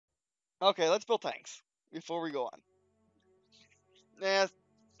Okay, let's build tanks before we go on. Nah,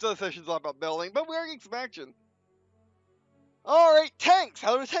 this session's not about building, but we are getting some action. Alright, tanks!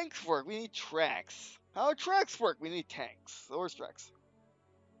 How do tanks work? We need tracks. How do tracks work? We need tanks. So where's tracks?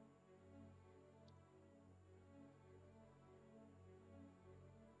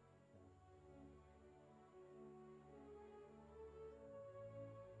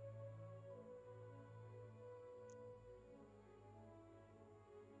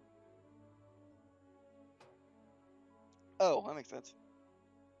 Oh, that makes sense.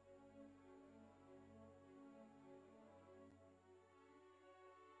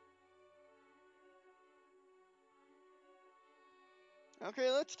 Okay,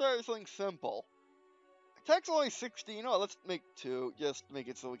 let's start with something simple. Attack's only 16. Oh, let's make 2. Just make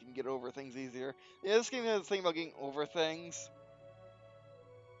it so we can get over things easier. Yeah, this game has a thing about getting over things.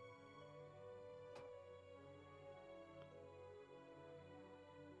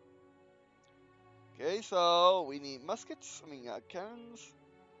 Okay, so we need muskets. Cannons.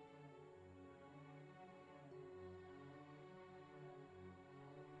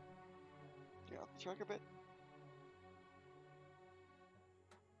 Yeah, track a bit.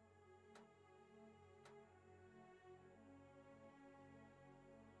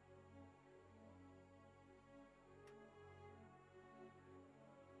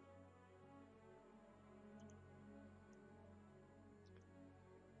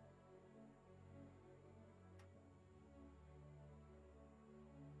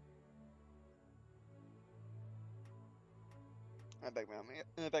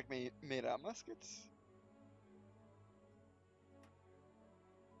 I back made out muskets.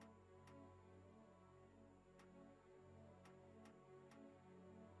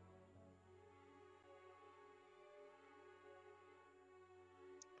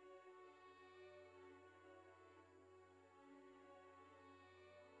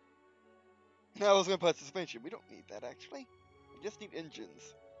 I was gonna put suspension. We don't need that actually. We just need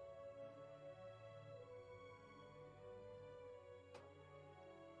engines.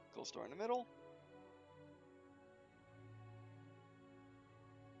 Coal store in the middle.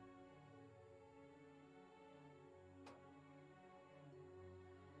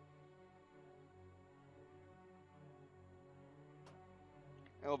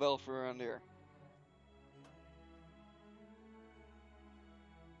 And we'll build for around here.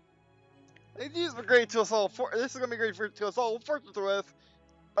 These are great to assault. This is gonna be great to assault fortress with,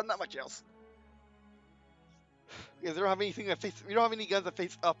 but not much else. Because they don't have anything that face. We don't have any guns that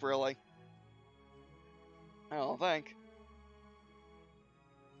face up really. I don't think.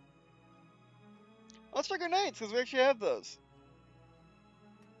 Let's try grenades because we actually have those.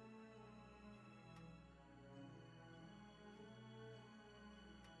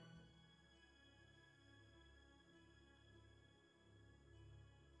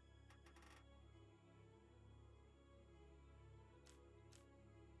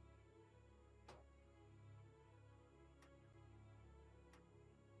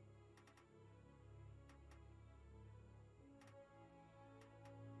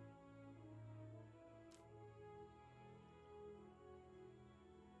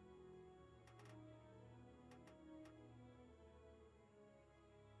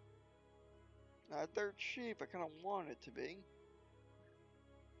 Not dirt cheap. I kind of want it to be.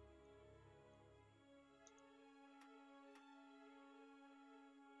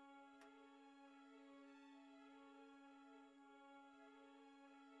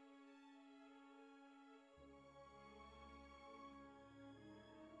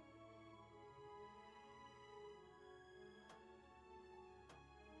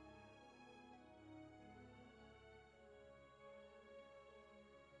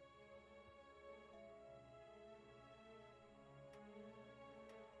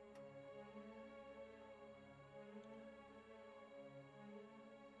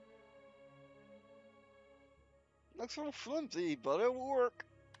 Looks a little flimsy, but it will work.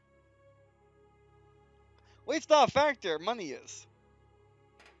 Weight's not a factor. Money is.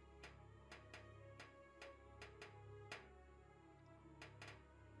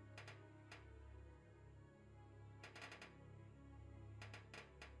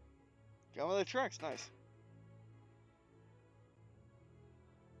 Got one of the tracks. Nice.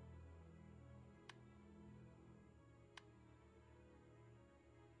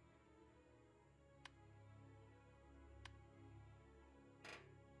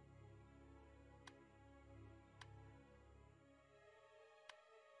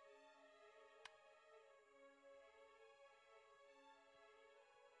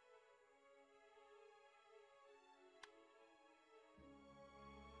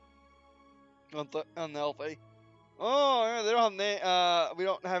 Unhealthy. Oh, yeah, they don't have we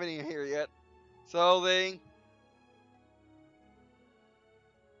don't have any here yet. So they.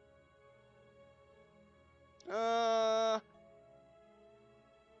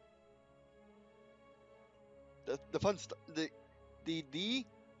 The fun stuff. The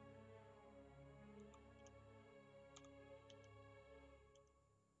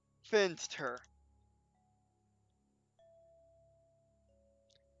Finster.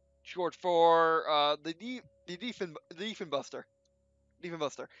 Short for the DefenBuster.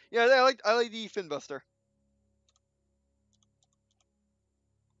 DefenBuster. Yeah, I like DefenBuster.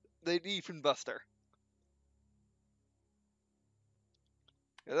 The DefenBuster.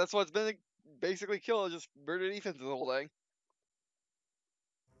 Yeah, that's what's been basically killed. Just murder defense the whole day.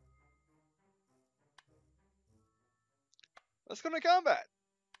 Let's go to combat.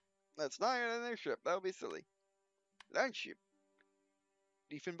 That's not an airship. That would be silly. That ain't cheap.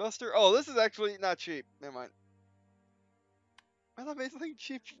 DefenBuster. Oh, this is actually not cheap. Never mind. I thought basically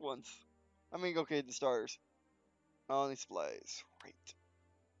cheap ones. I mean, okay, the stars. On displays. Right.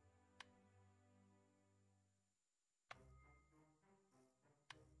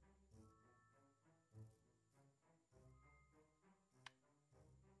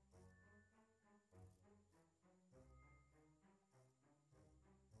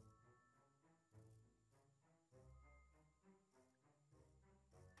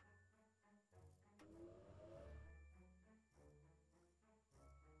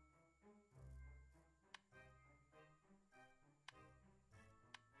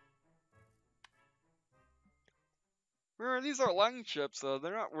 Remember, these are lang ships, so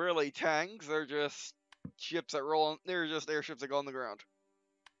they're not really tanks. They're just ships that roll. They're just airships that go on the ground.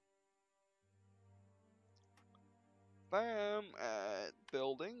 Bam!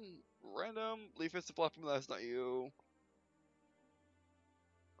 Building. Random. Leaf is the platform. That's not you.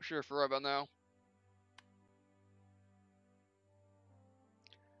 Sure, for right about now.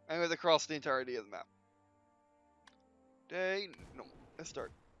 I'm going to cross the entirety of the map. Day. No. Let's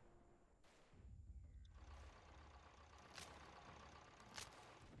start.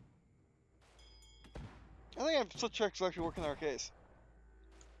 I think I have such checks actually work in our case.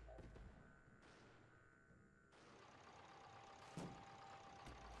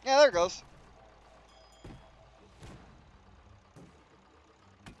 Yeah, there it goes.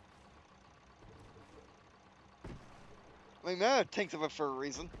 I mean, man, tanks of it for a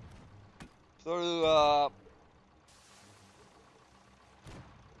reason.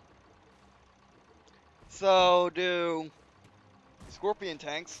 So do Scorpion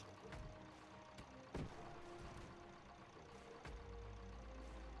tanks.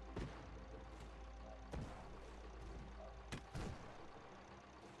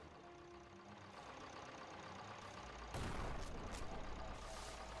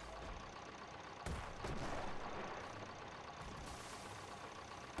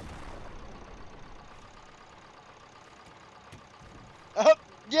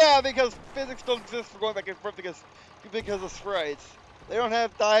 Yeah, because physics don't exist for going back and forth because of sprites. They don't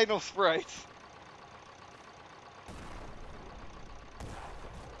have diagonal sprites.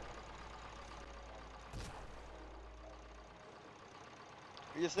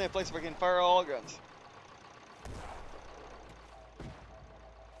 You just need a place where we can fire all guns.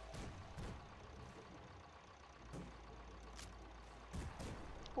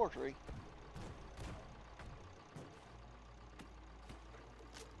 Poor tree.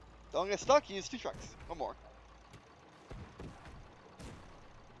 Don't get stuck, use 2 trucks. One more.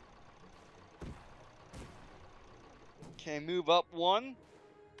 Okay, move up 1.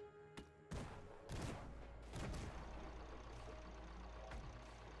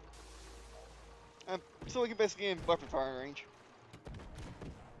 So we can basically get in weapon firing range.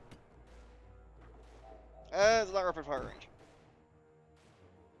 It's not weapon fire range.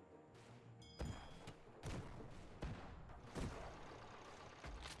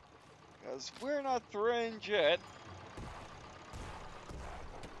 Because we're not threatened yet.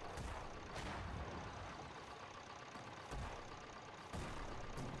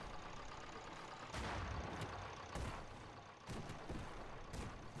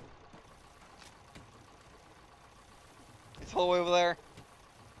 It's all the way over there.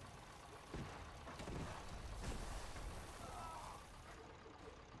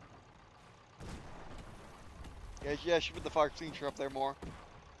 Yeah, she put the fire extinguisher up there more.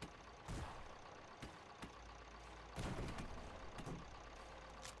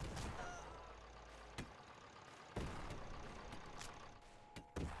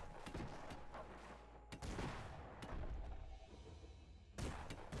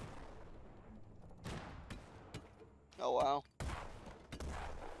 Oh wow.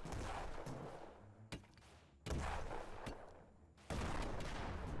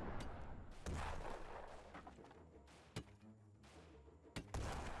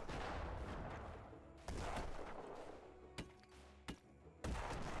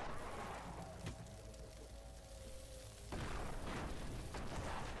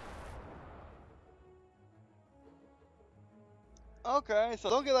 Okay, so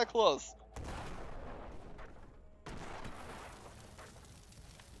don't get that close.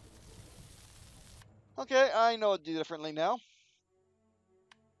 Okay, I know what to do differently now.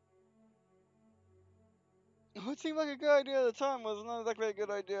 It seemed like a good idea at the time, was not exactly a good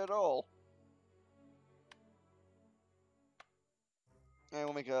idea at all. And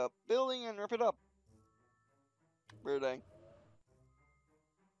we'll make a building and rip it up. Weird thing.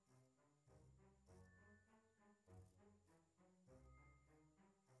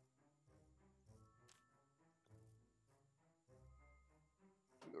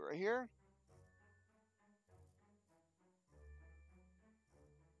 Go right here.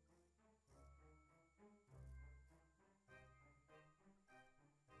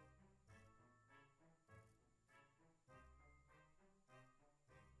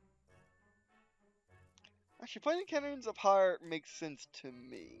 Actually, putting cannons up higher makes sense to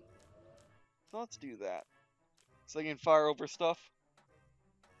me. So let's do that. So they can fire over stuff.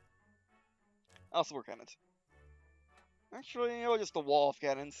 Also more cannons. Actually, you know, just a wall of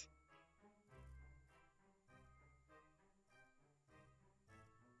cannons.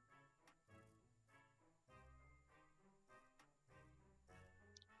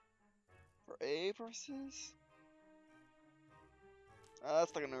 For A purposes?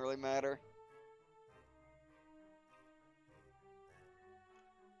 That's not gonna really matter.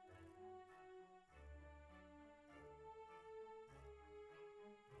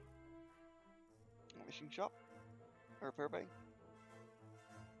 Machine shop? Or repair bay?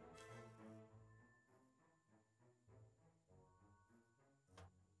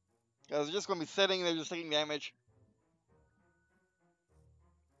 Guys, they're just gonna be sitting there, just taking damage.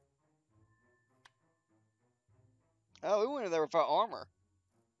 Oh, we went in there without armor.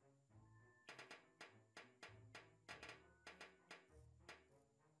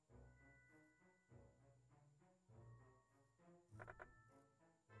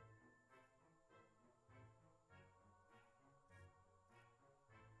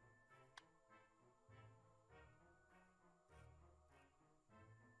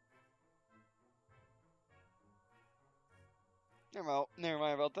 Never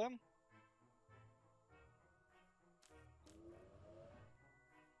mind about them.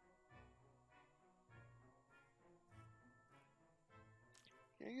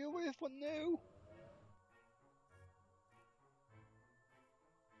 Can you get away with one now?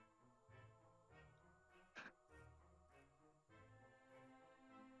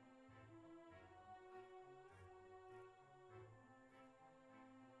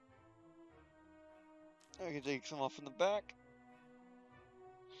 I can take some off in the back.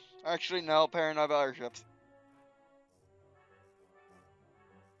 Actually, no, paranoid about airships.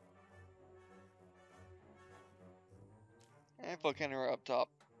 And volcano up top.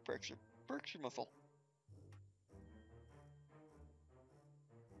 Breaks your muscle.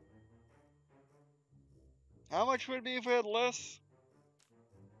 How much would it be if we had less?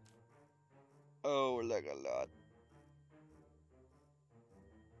 Oh, like a lot.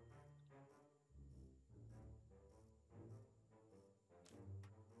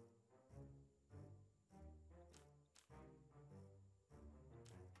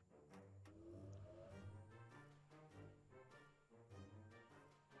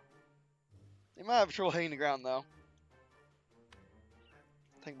 They might have trouble hitting the ground though.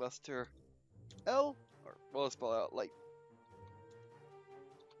 DefenBuster L, or well, let's spell out light.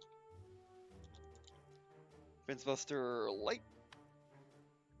 DefenBuster light.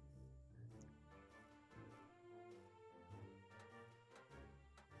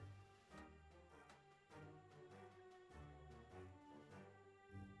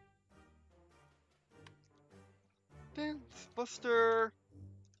 DefenBuster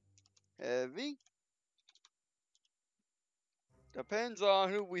heavy. Depends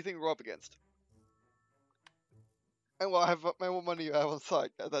on who we think we're up against. And what money you have on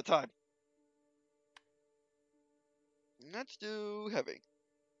site at that time. Let's do heavy.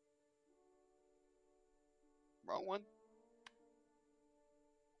 Wrong one.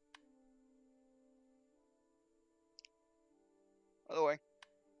 Other way.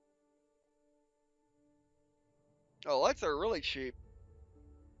 Oh, lights are really cheap.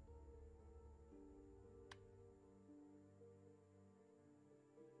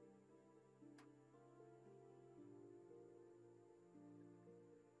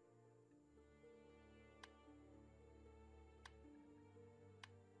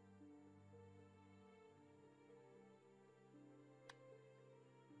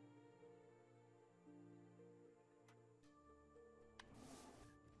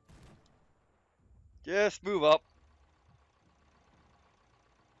 Just move up.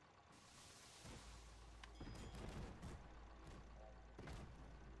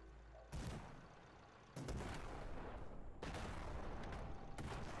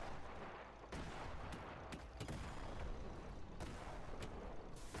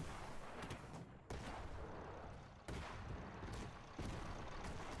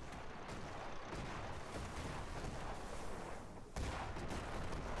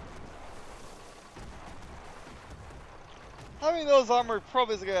 Having those armored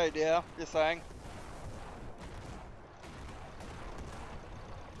probably is a good idea, just saying.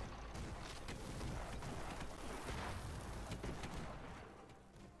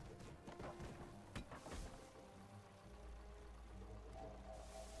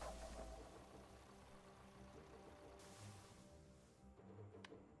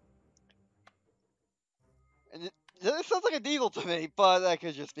 And this sounds like a diesel to me, but that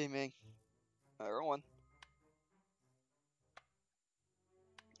could just be me. Wrong one.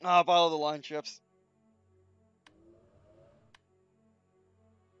 Ah, bottle of the line ships.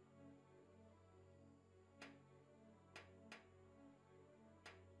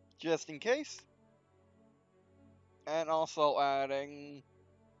 Just in case. And also adding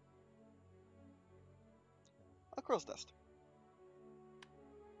a crow's nest.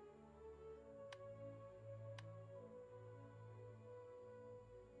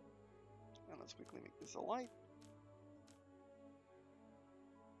 And let's quickly make this a light.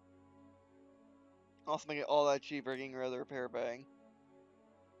 Also make it all that cheaper getting rid of the repair bang.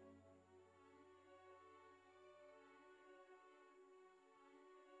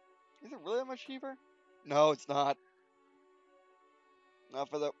 Is it really that much cheaper? No, it's not. Not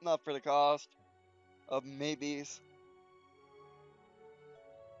for the cost of maybes.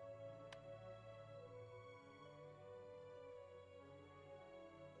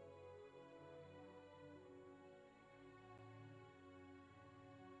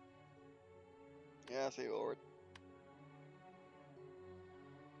 Yeah, say Lord.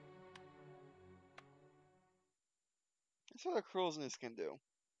 That's what a crow's nest can do.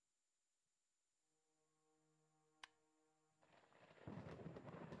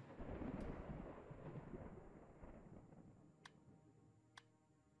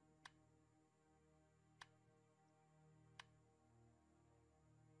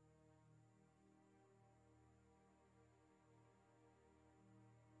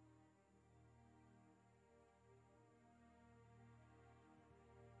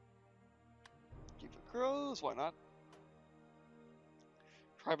 Keep it crows, why not?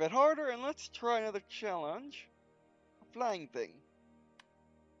 Try a bit harder and let's try another challenge. A flying thing.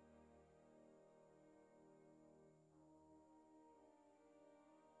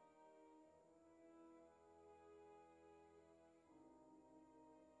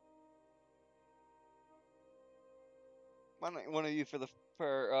 Why not one of you for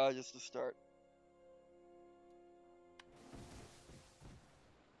just to start?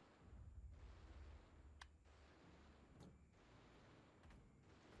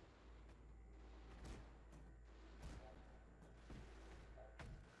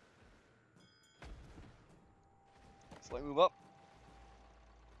 So let me move up.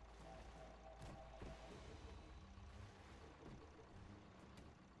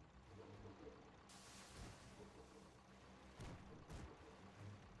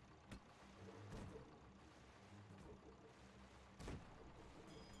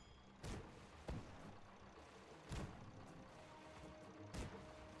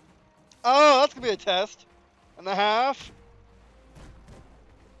 Oh, that's gonna be a test and a half.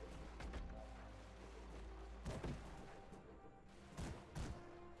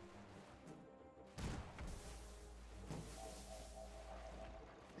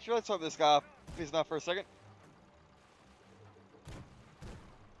 Sure, let's hope this guy if he's not for a second.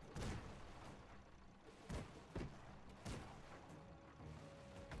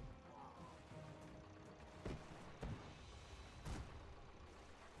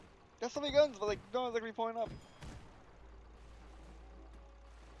 Got so many guns, but like no one's actually pulling up.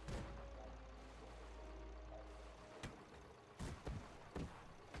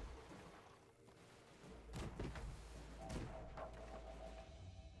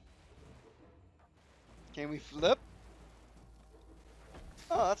 Can we flip?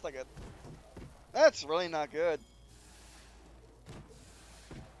 Oh, that's not good. That's really not good.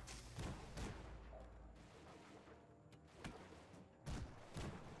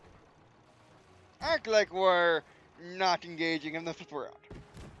 Act like we're not engaging in the flip around.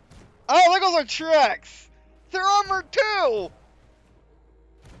 Oh, there goes our tracks! They're armored too!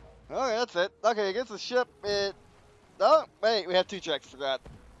 Okay, that's it. Okay, against the ship, it... Oh, wait, we have two tracks, forgot.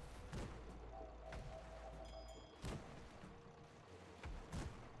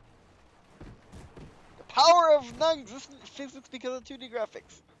 The power of non-existent physics because of 2D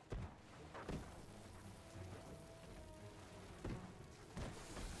graphics.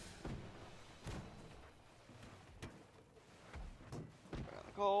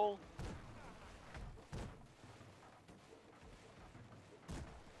 Coal.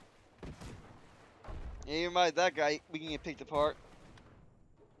 Yeah, you mind that guy, we can get picked apart.